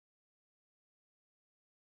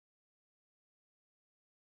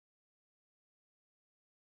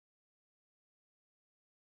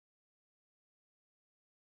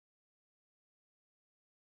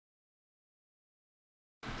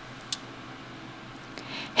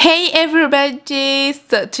Hey everybody,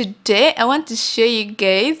 so today I want to show you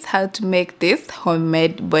guys how to make this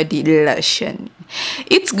homemade body lotion.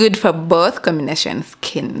 It's good for both combination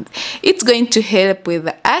skins. It's going to help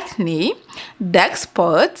with acne, dark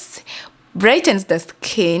spots, brightens the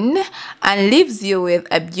skin and leaves you with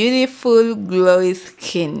a beautiful glowy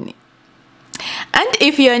skin. And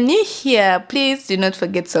if you're new here, please do not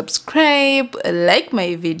forget to subscribe, like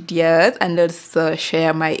my videos and also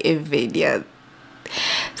share my videos.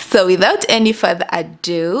 So without any further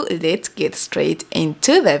ado, let's get straight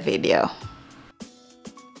into the video.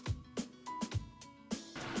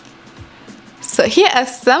 So here are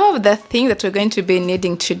some of the things that we're going to be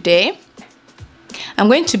needing today. I'm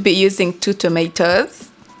going to be using 2 tomatoes.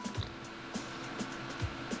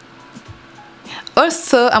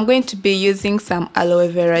 Also, I'm going to be using some aloe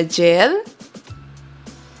vera gel.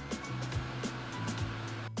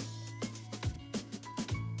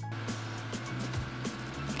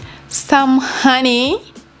 Some honey,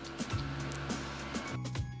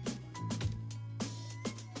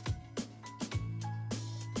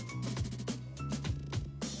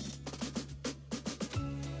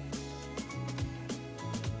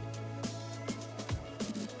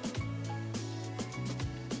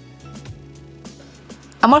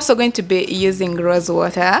 I'm also going to be using rose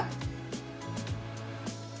water.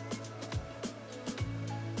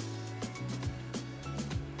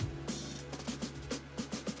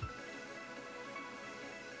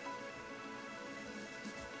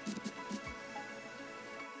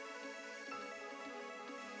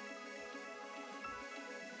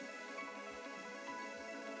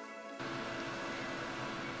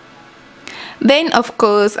 Then of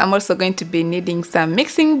course I'm also going to be needing some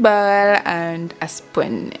mixing bowl and a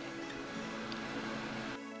spoon.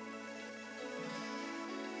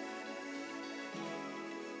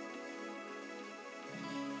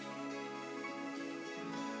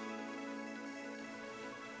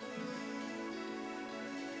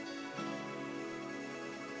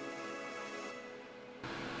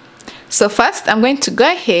 So first I'm going to go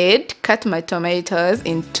ahead, cut my tomatoes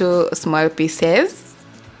into small pieces.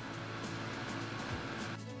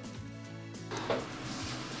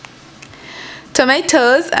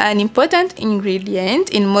 Tomatoes are an important ingredient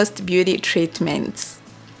in most beauty treatments.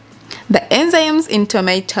 The enzymes in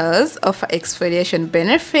tomatoes offer exfoliation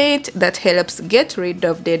benefit that helps get rid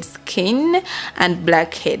of dead skin and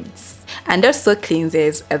blackheads and also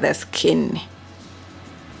cleanses the skin.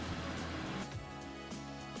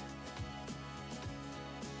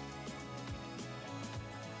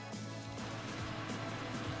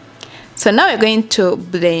 So now we're going to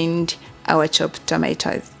blend our chopped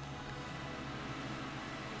tomatoes.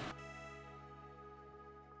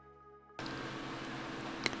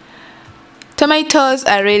 Tomatoes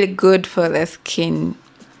are really good for the skin.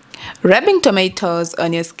 Rubbing tomatoes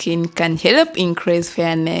on your skin can help increase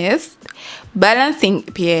fairness, balancing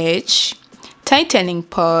pH, tightening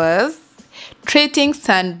pores, treating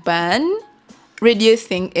sunburn,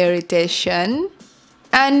 reducing irritation,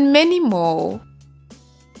 and many more.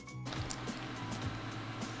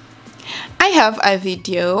 I have a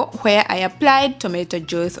video where I applied tomato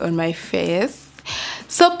juice on my face,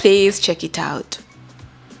 so please check it out.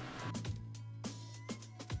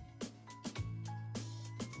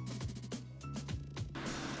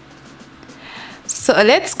 So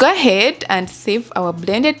let's go ahead and sieve our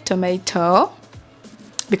blended tomato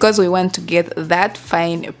because we want to get that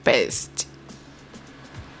fine paste.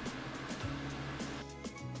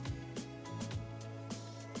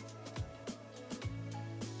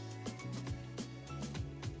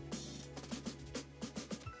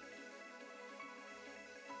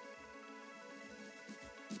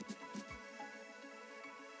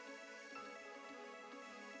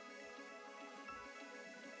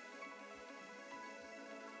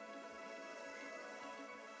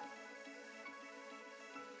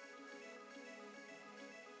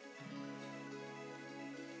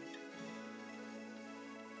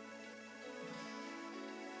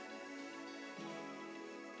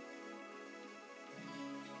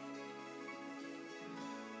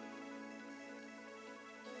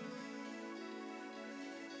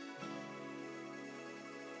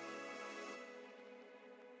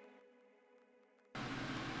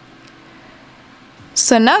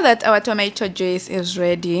 So now that our tomato juice is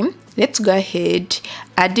ready, let's go ahead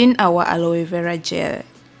add in our aloe vera gel.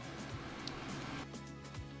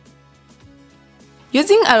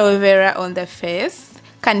 Using aloe vera on the face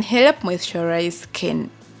can help moisturize skin.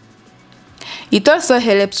 It also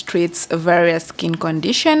helps treat various skin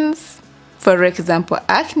conditions, for example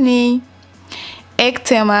acne,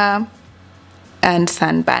 eczema, and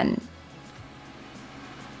sunburn.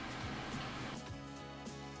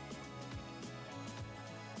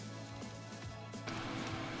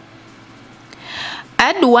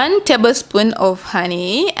 Add 1 tablespoon of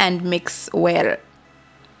honey and mix well.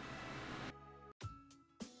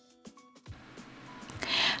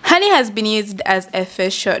 Honey has been used as a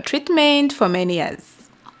facial treatment for many years.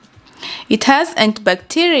 It has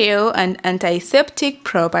antibacterial and antiseptic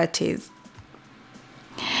properties.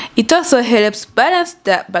 It also helps balance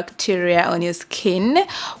the bacteria on your skin,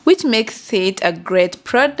 which makes it a great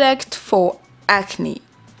product for acne.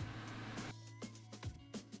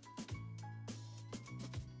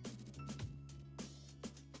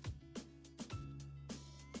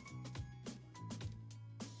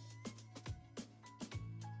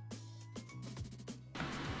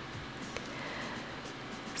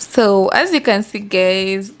 So as you can see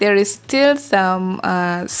guys, there is still some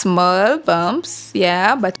small bumps,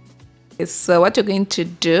 yeah, but so what you're going to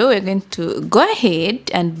do, we're going to go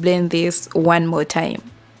ahead and blend this one more time.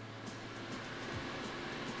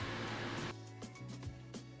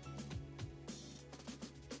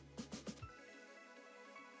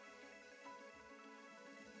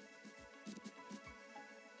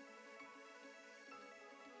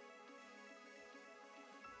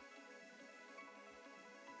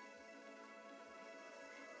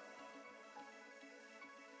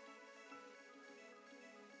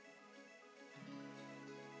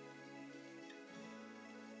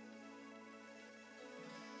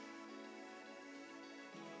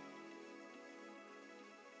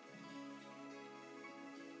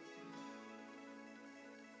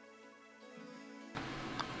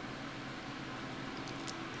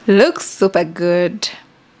 Looks super good.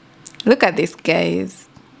 Look at this guys,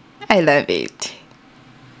 I love it.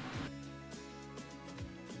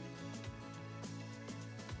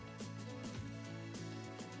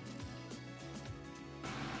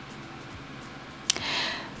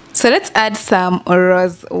 So let's add some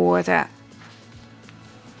rose water.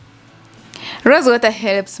 Rose water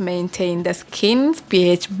helps maintain the skin's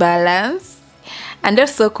pH balance and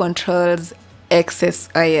also controls excess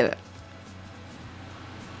oil.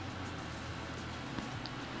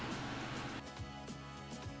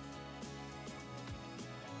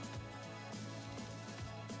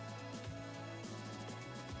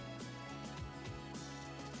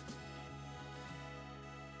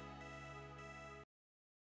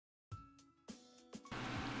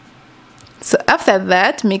 So after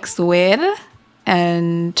that, mix well,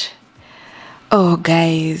 and oh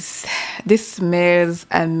guys, this smells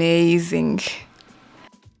amazing.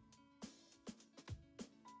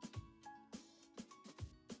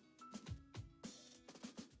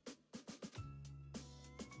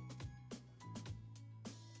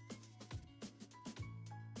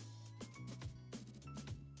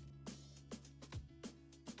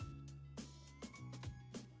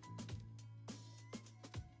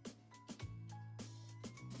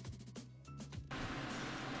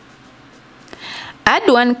 Add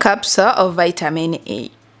 1 capsule of vitamin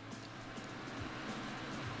E.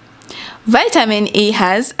 Vitamin E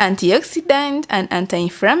has antioxidant and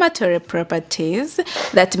anti-inflammatory properties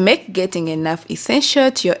that make getting enough essential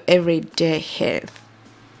to your everyday health.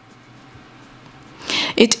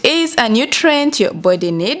 It is a nutrient your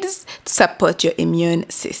body needs to support your immune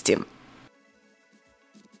system.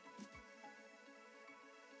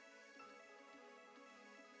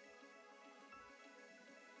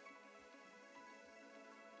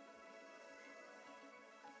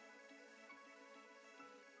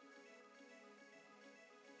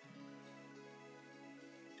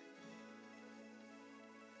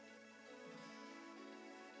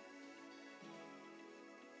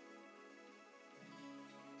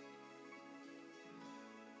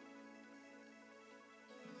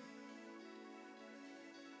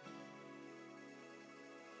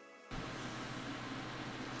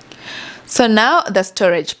 So now the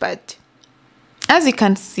storage part. As you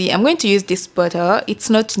can see, I'm going to use this bottle. It's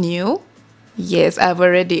not new. Yes, I've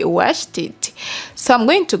already washed it. So I'm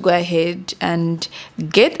going to go ahead and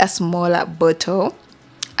get a smaller bottle,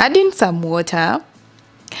 add in some water,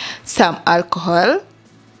 some alcohol,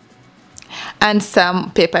 and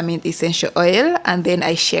some peppermint essential oil, and then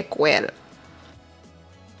I shake well.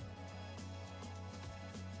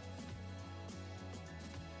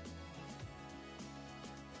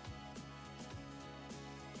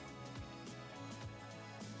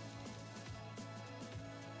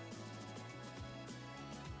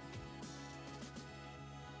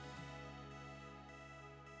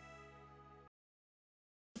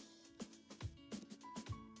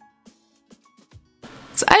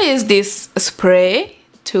 So I use this spray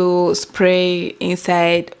to spray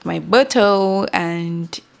inside my bottle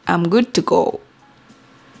and I'm good to go.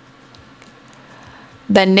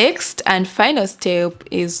 The next and final step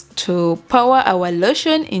is to pour our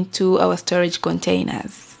lotion into our storage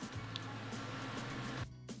containers.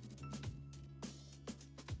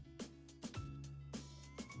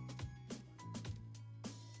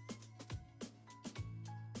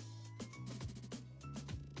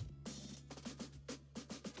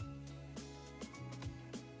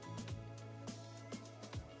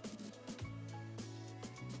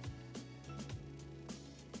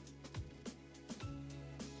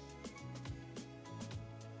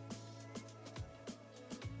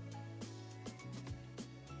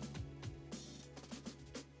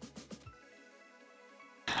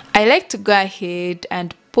 I like to go ahead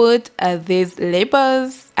and put these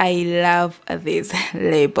labels. I love these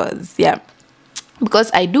labels, yeah,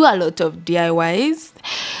 because I do a lot of DIYs,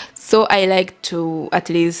 so I like to at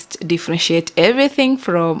least differentiate everything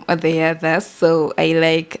from the others. So I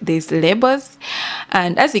like these labels,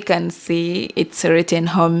 and as you can see, it's written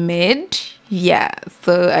homemade. Yeah,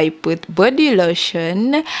 so I put body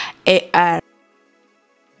lotion AR.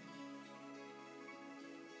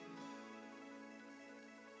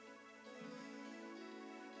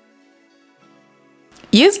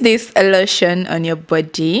 Use this lotion on your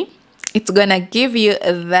body. It's gonna give you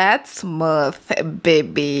that smooth,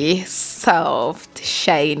 baby, soft,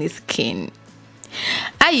 shiny skin.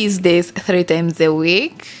 I use this 3 times a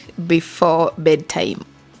week before bedtime.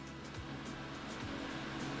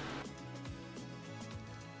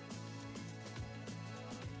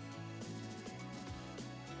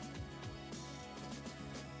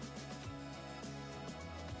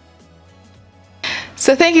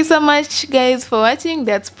 So thank you so much guys for watching.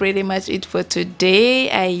 That's pretty much it for today.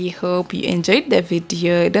 I hope you enjoyed the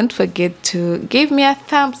video. Don't forget to give me a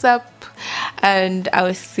thumbs up, and I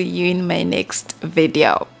will see you in my next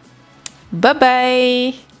video. Bye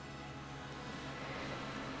bye.